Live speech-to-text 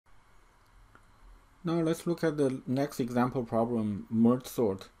Now let's look at the next example problem, merge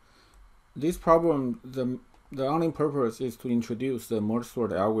sort. This problem, the only purpose is to introduce the merge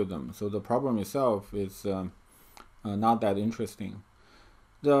sort algorithm. So the problem itself is not that interesting.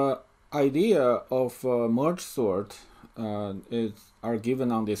 The idea of merge sort are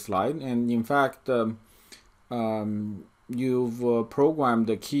given on this slide, and in fact, you've programmed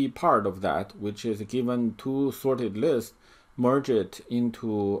the key part of that, which is given two sorted lists, merge it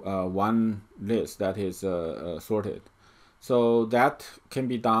into one list that is sorted. So that can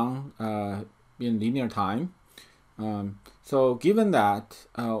be done in linear time. So given that,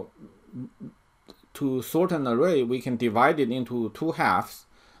 to sort an array, we can divide it into two halves.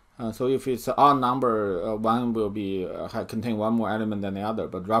 So if it's an odd number, one will be contain one more element than the other,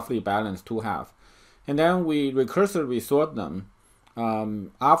 but roughly balanced two halves. And then we recursively sort them.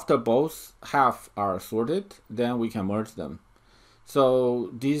 After both halves are sorted, then we can merge them.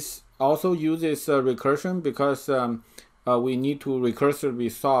 So this also uses recursion because we need to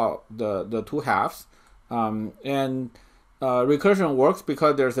recursively solve the two halves. And recursion works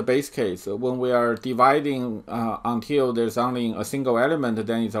because there's a base case. When we are dividing until there's only a single element,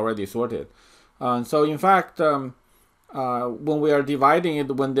 then it's already sorted. So in fact, when we are dividing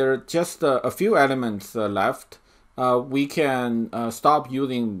it, when there are just a few elements left, we can stop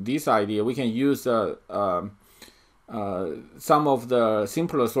using this idea. We can use some of the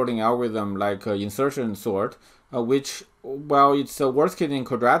simpler sorting algorithm like insertion sort, which, while it's works in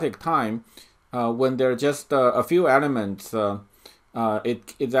quadratic time, when there are just a few elements,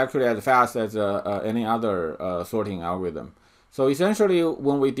 it's actually as fast as any other sorting algorithm. So essentially,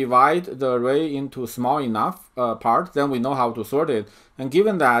 when we divide the array into small enough parts, then we know how to sort it. And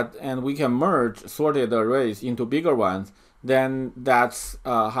given that, and we can merge sorted arrays into bigger ones, then that's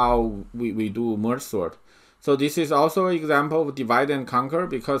how we do merge sort. So this is also an example of divide and conquer,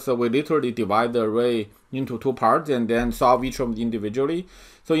 because we literally divide the array into two parts and then solve each of them individually.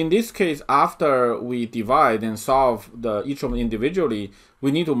 So in this case, after we divide and solve each of them individually,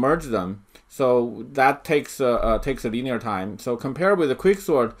 we need to merge them. So that takes a linear time. So compared with the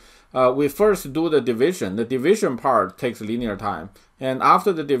quicksort, we first do the division. The division part takes linear time. And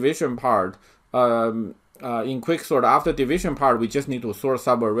after the division part, in quicksort, after division part, we just need to sort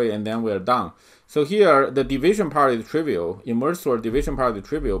subarray and then we're done. So here, the division part is trivial. In merge sort, division part is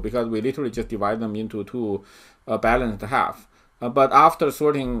trivial because we literally just divide them into two balanced halves. But after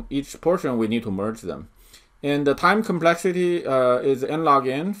sorting each portion, we need to merge them. And the time complexity is n log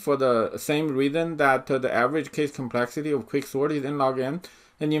n for the same reason that the average case complexity of quicksort is n log n.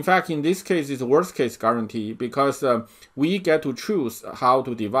 And in fact, in this case, it's worst case guarantee because we get to choose how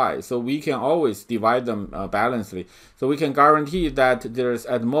to divide. So we can always divide them balancedly. So we can guarantee that there's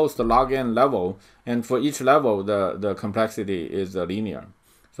at most a log n level. And for each level, the complexity is linear.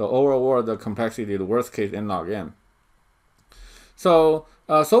 So overall, the complexity, the worst case n log n. So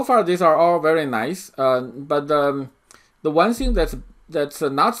so far, these are all very nice. But the one thing that's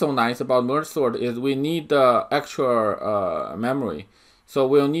not so nice about merge sort is we need extra memory. So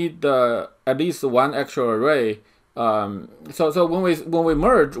we'll need at least one extra array. So when we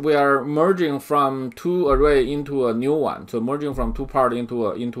merge, we are merging from two array into a new one. So merging from two part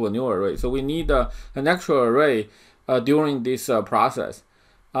into a new array. So we need an extra array during this process.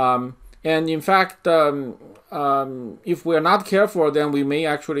 And in fact, if we are not careful, then we may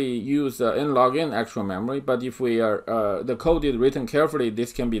actually use n log n extra memory. But if we are the code is written carefully,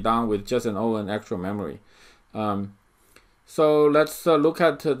 this can be done with just an O(n) extra memory. So let's look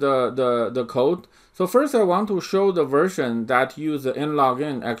at the code. So first, I want to show the version that uses n log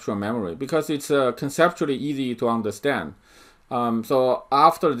n extra memory because it's conceptually easy to understand. So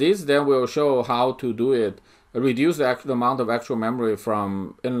after this, then we'll show how to do it. Reduce the amount of actual memory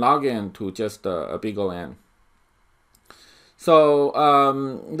from n log n to just a big O(n). So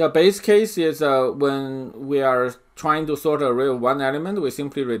the base case is when we are trying to sort an array of one element, we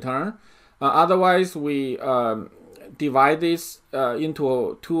simply return. Otherwise, we divide this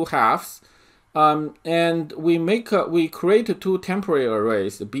into two halves, and we create two temporary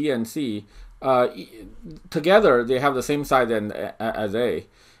arrays, B and C. Together, they have the same size as A.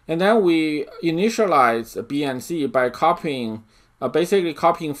 And then we initialize B and C by basically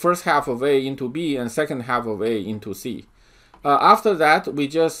copying first half of A into B and second half of A into C. After that, we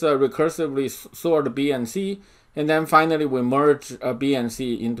just recursively sort B and C, and then finally we merge B and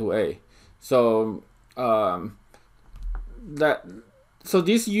C into A. So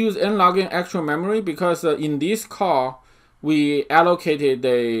this use n log n extra memory because in this call we allocated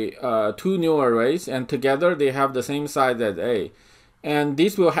two new arrays, and together they have the same size as A. And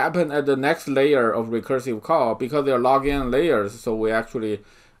this will happen at the next layer of recursive call because they're log n layers, so we actually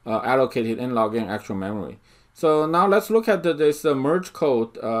allocated n log n actual memory. So now let's look at this merge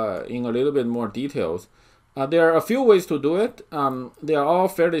code in a little bit more details. There are a few ways to do it. They are all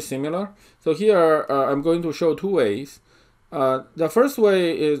fairly similar. So here I'm going to show 2 ways. The first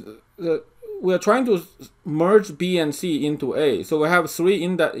way is we are trying to merge B and C into A. So we have 3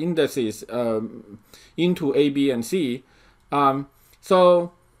 indices into A, B, and C.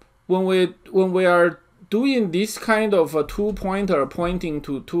 So when we are doing this kind of a 2-pointer pointing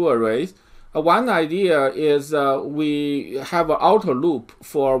to 2 arrays, one idea is we have an outer loop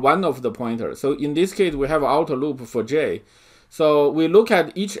for one of the pointers. So in this case, we have an outer loop for J. So we look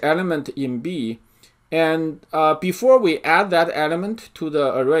at each element in B, and before we add that element to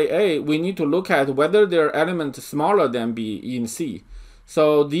the array A, we need to look at whether there are elements smaller than B in C.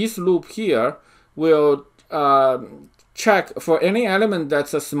 So this loop here will check for any element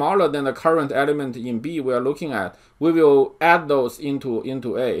that's smaller than the current element in B we are looking at. We will add those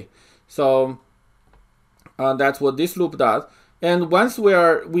into A. So that's what this loop does. And once we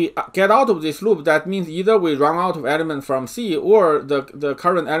get out of this loop, that means either we run out of element from C, or the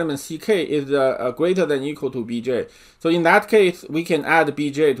current element CK is greater than or equal to BJ. So in that case, we can add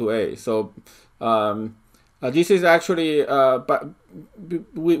BJ to A. So this is actually, but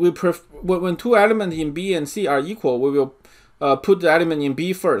when 2 elements in B and C are equal, we will put the element in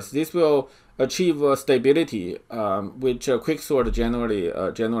B first. This will achieve stability, which quicksort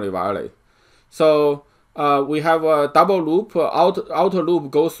generally violate. So we have a double loop. Outer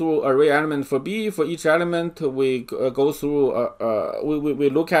loop goes through array element for B. For each element, we go through. We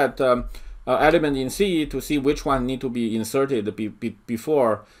look at element in C to see which one need to be inserted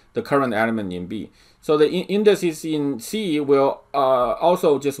before the current element in B. So the indices in C will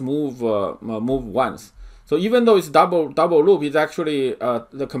also just move once. So even though it's double loop, it's actually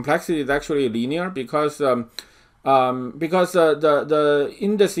the complexity is actually linear because the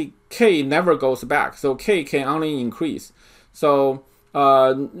index K never goes back. So K can only increase. So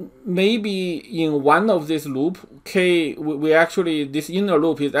maybe in one of this loop, K we actually, this inner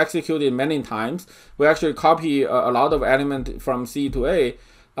loop is executed many times. We actually copy a lot of element from C to A.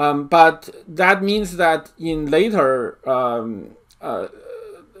 But that means that in later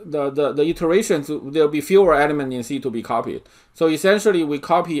the iterations, there'll be fewer elements in C to be copied. So essentially, we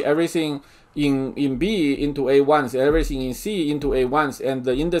copy everything in B into A once, everything in C into A once, and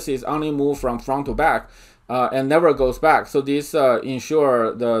the indices only move from front to back and never goes back. So this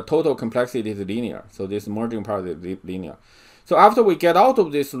ensure the total complexity is linear. So this merging part is linear. So after we get out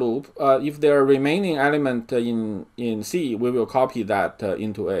of this loop, if there are remaining element in C, we will copy that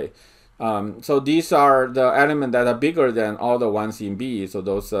into A. So these are the elements that are bigger than all the ones in B. So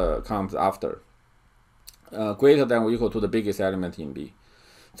those comes after, greater than or equal to the biggest element in B.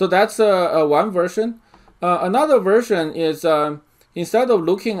 So that's one version. Another version is instead of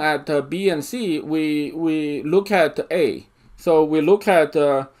looking at B and C, we look at A. So we look at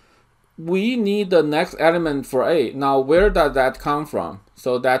we need the next element for A. Now, where does that come from?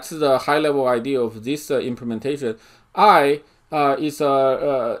 So that's the high-level idea of this implementation. I is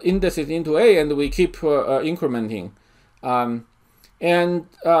indices into A, and we keep incrementing.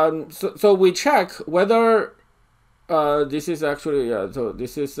 So we check whether this is actually, so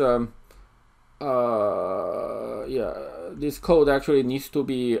this is, this code actually needs to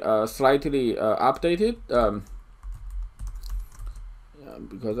be slightly updated.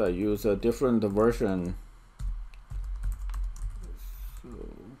 Because I use a different version.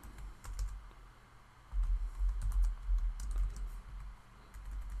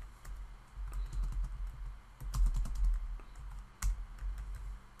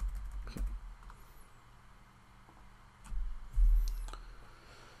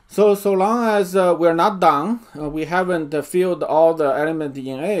 So long as we're not done, we haven't filled all the elements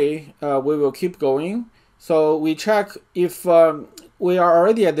in A, we will keep going. So we check if we are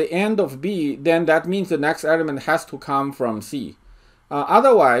already at the end of B, then that means the next element has to come from C.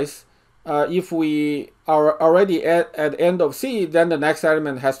 Otherwise, if we are already at the end of C, then the next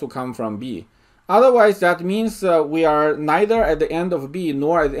element has to come from B. Otherwise, that means we are neither at the end of B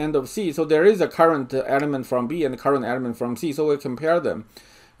nor at the end of C. So there is a current element from B and a current element from C. So we compare them.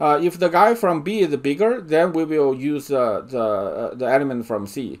 If the guy from B is bigger, then we will use the element from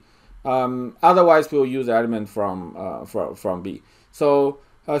C. Otherwise, we'll use the element from B. So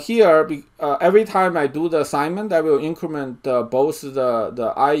here, every time I do the assignment, I will increment both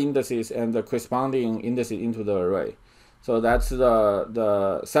the I indices and the corresponding indices into the array. So that's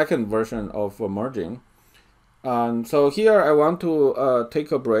the second version of merging. So here I want to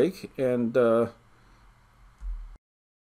take a break and